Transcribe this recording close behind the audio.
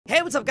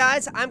Hey, what's up,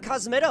 guys? I'm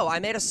Cosmitto. I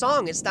made a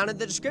song. It's down in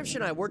the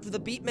description. I worked with a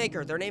beat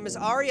maker. Their name is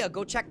Aria.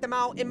 Go check them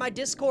out in my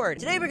Discord.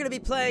 Today, we're going to be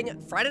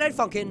playing Friday Night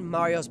Funkin'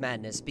 Mario's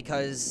Madness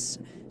because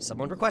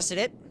someone requested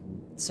it.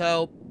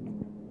 So,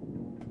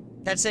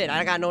 that's it.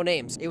 I got no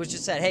names. It was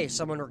just said, hey,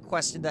 someone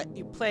requested that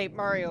you play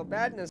Mario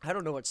Madness. I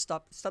don't know what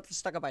stuff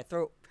stuck up my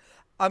throat.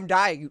 I'm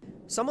dying.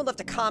 Someone left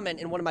a comment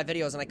in one of my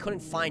videos and I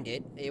couldn't find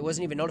it. It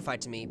wasn't even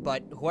notified to me.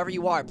 But whoever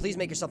you are, please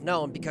make yourself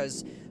known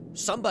because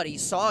somebody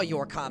saw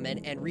your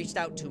comment and reached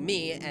out to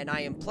me, and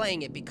I am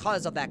playing it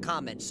because of that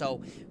comment.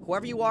 So,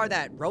 whoever you are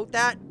that wrote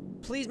that,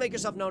 please make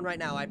yourself known right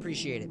now. I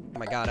appreciate it. Oh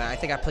my god, I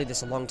think I played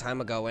this a long time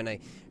ago, and I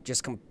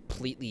just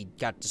completely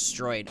got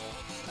destroyed.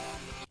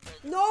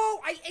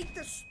 No, I ate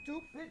the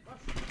stupid...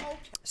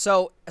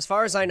 So, as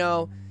far as I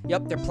know,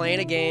 yep, they're playing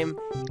a game,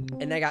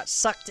 and they got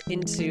sucked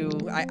into...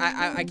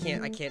 I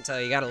can't tell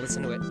you. You gotta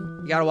listen to it.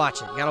 You gotta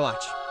watch it. You gotta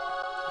watch.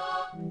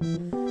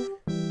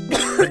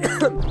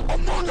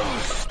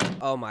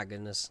 Oh my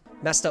goodness.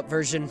 Messed up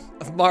version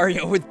of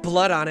Mario with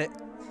blood on it.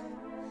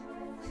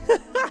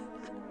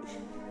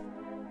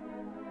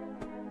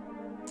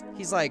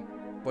 He's like,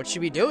 what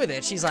should we do with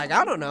it? She's like,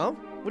 I don't know.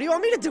 What do you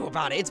want me to do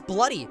about it? It's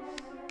bloody.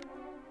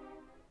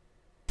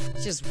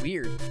 It's just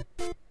weird.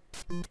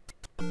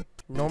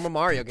 Normal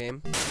Mario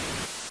game.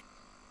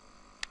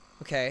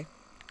 Okay.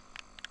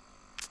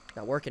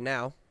 Not working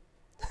now.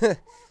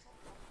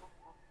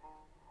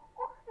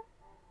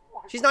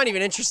 She's not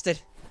even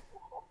interested.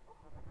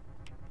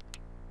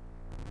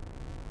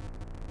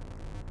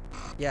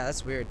 Yeah,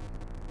 that's weird.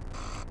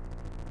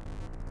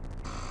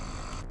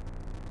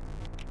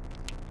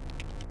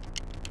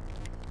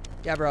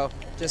 Yeah, bro.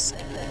 Just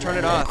turn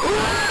it off.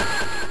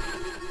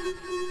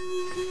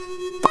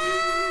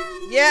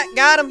 Yeah,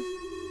 got him.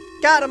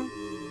 Got him.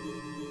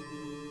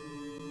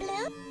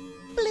 Blue?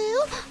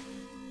 Blue?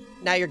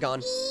 Now you're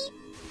gone.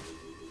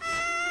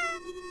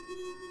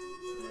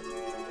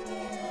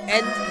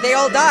 And they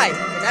all die.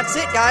 And that's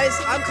it, guys.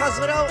 I'm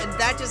Cosmitto, and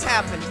that just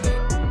happened.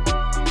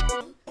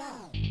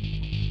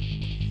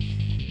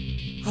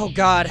 Oh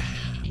god,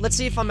 let's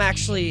see if I'm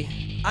actually...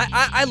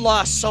 I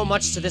lost so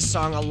much to this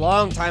song a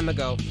long time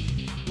ago.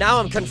 Now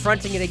I'm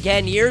confronting it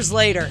again years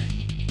later.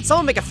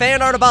 Someone make a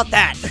fan art about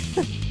that.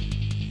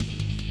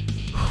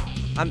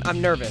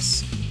 I'm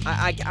nervous.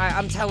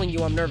 I'm telling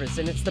you I'm nervous,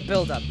 and it's the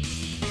build-up.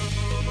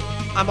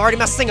 I'm already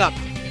messing up.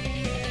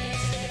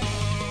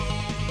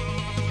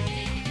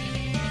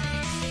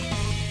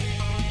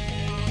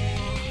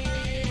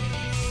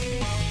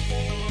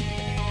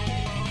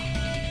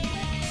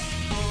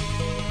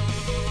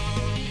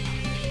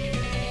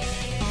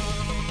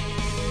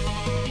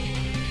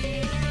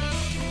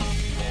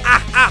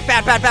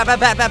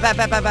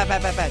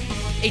 Bad.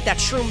 Ate that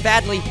shroom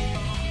badly.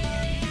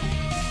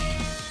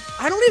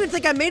 I don't even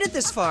think I made it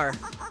this far.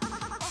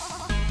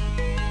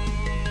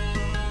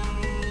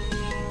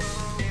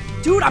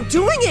 Dude, I'm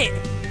doing it!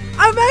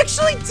 I'm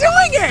actually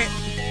doing it!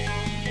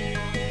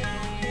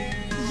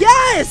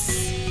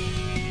 Yes!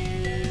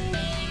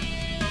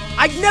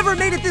 I've never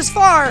made it this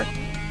far!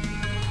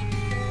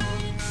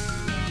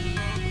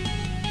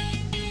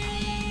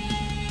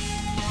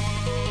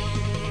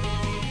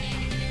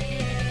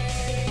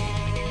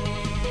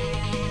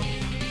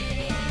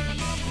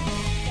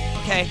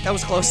 Okay, that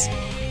was close.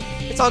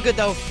 It's all good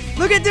though.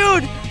 Look at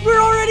dude! We're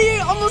already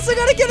almost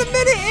gonna get a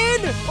minute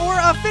in!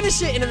 Or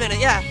finish it in a minute,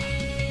 yeah.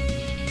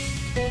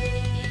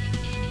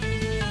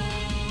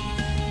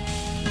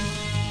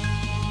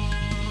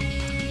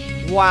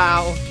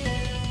 Wow.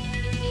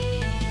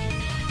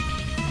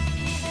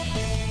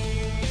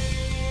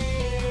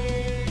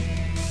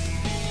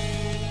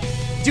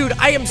 Dude,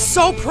 I am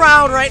so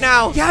proud right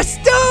now. Yes,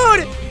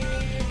 dude!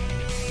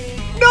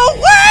 No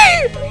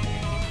way!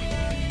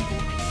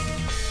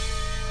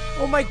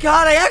 Oh my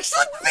god, I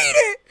actually beat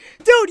it!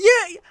 Dude,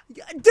 yeah,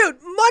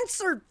 dude,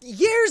 months or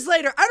years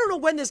later, I don't know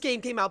when this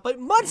game came out, but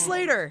months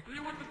later,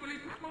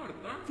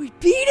 we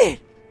beat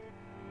it!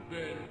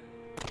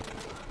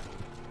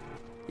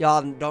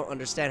 Y'all don't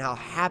understand how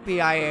happy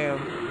I am.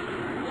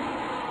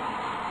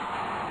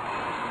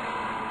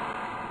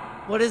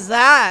 What is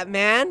that,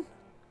 man?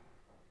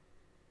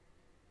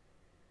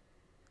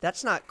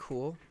 That's not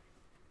cool.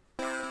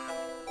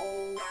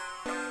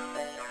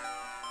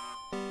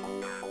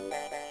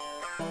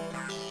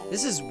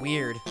 This is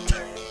weird.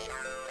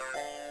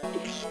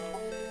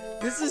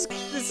 This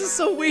is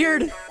so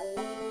weird.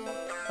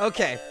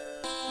 Okay.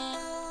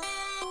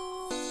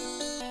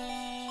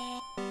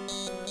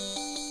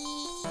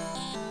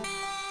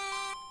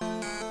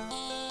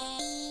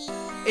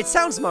 It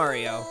sounds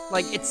Mario.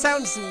 Like, it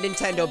sounds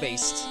Nintendo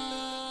based.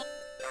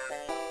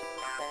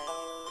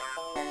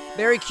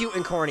 Very cute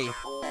and corny.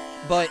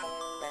 But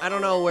I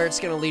don't know where it's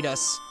gonna lead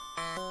us.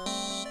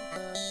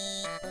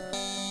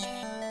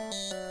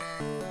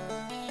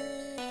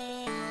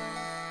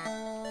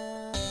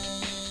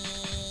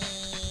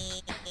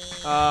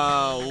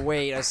 Oh,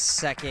 wait a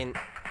second.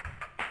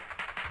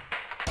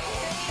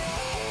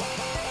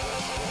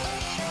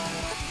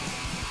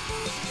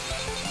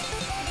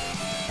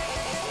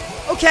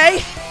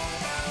 Okay.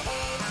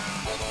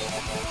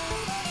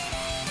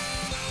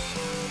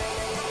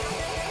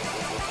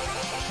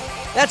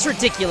 That's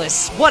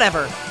ridiculous.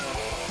 Whatever.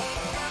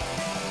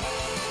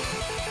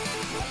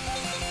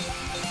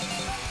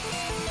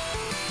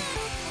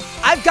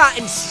 I've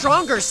gotten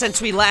stronger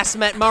since we last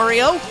met,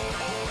 Mario.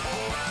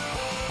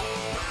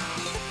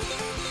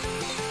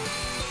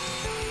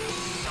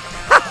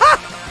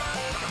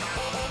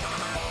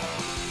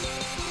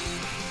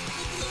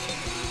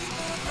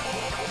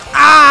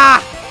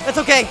 Ah! That's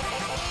okay.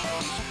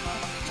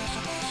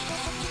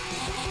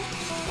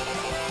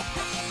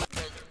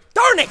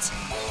 Darn it!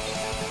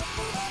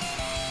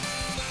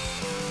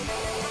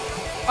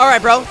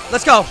 Alright, bro.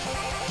 Let's go.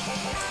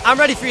 I'm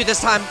ready for you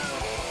this time.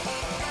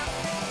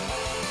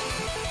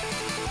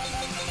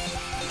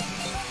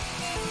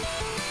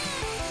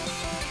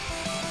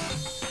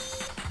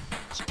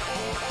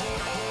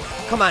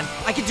 Come on.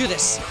 I can do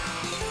this.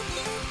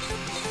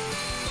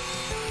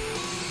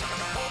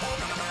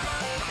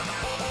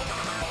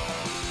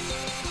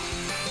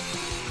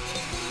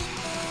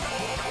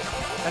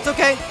 That's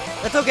okay.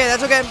 That's okay.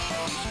 That's okay.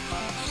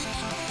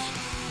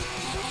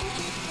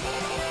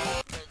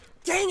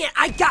 Dang it!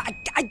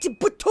 I did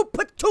put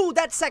two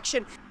that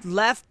section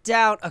left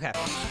down. Okay.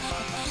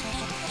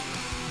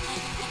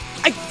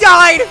 I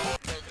died.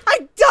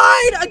 I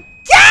died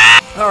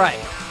again. All right.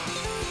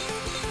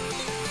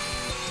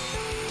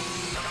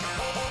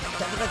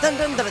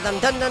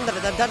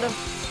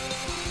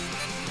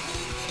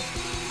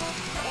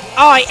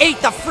 Oh, I ate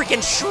the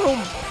freaking shroom.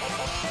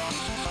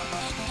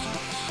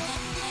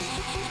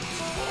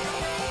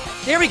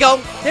 There we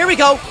go. There we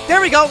go.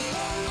 There we go.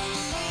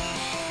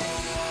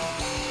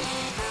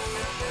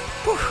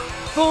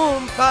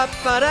 Boom, ba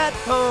ba da,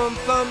 boom,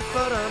 bum,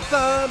 ba da,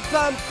 bum,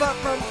 bum, bum,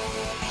 bum.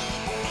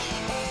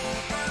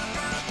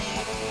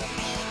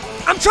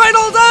 I'm trying to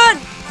hold on.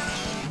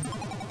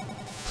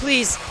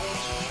 Please,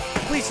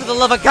 please, for the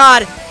love of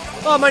God.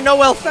 Oh, my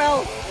Noel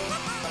fell.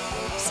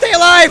 Stay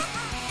alive.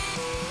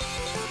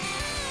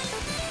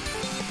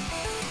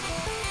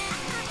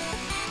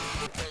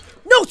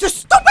 No, just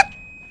stupid.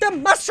 The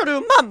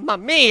mushroom, mamma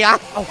mia!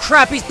 Oh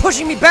crap, he's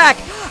pushing me back!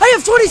 I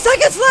have 20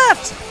 seconds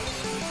left!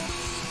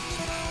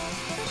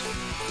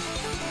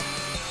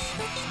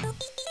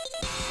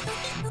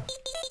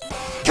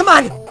 Come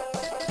on!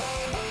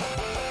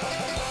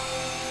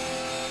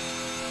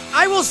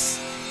 I will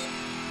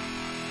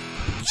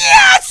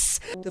Yes!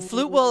 The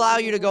flute will allow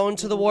you to go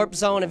into the warp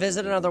zone and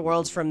visit other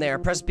worlds from there.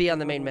 Press B on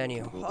the main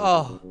menu.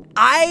 Oh.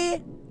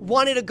 I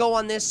wanted to go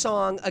on this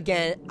song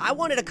again. I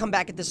wanted to come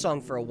back at this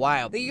song for a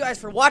while. Thank you guys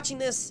for watching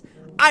this.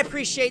 I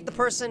appreciate the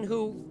person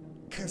who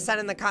said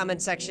in the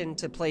comment section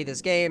to play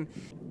this game.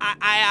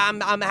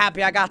 I'm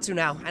happy I got to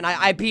now, and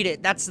I beat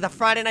it. That's the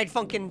Friday Night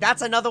Funkin'.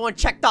 That's another one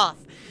checked off.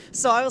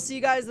 So I will see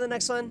you guys in the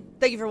next one.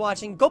 Thank you for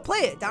watching. Go play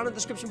it down in the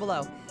description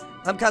below.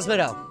 I'm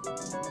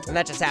Cosmitto, and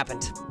that just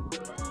happened.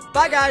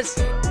 Bye, guys.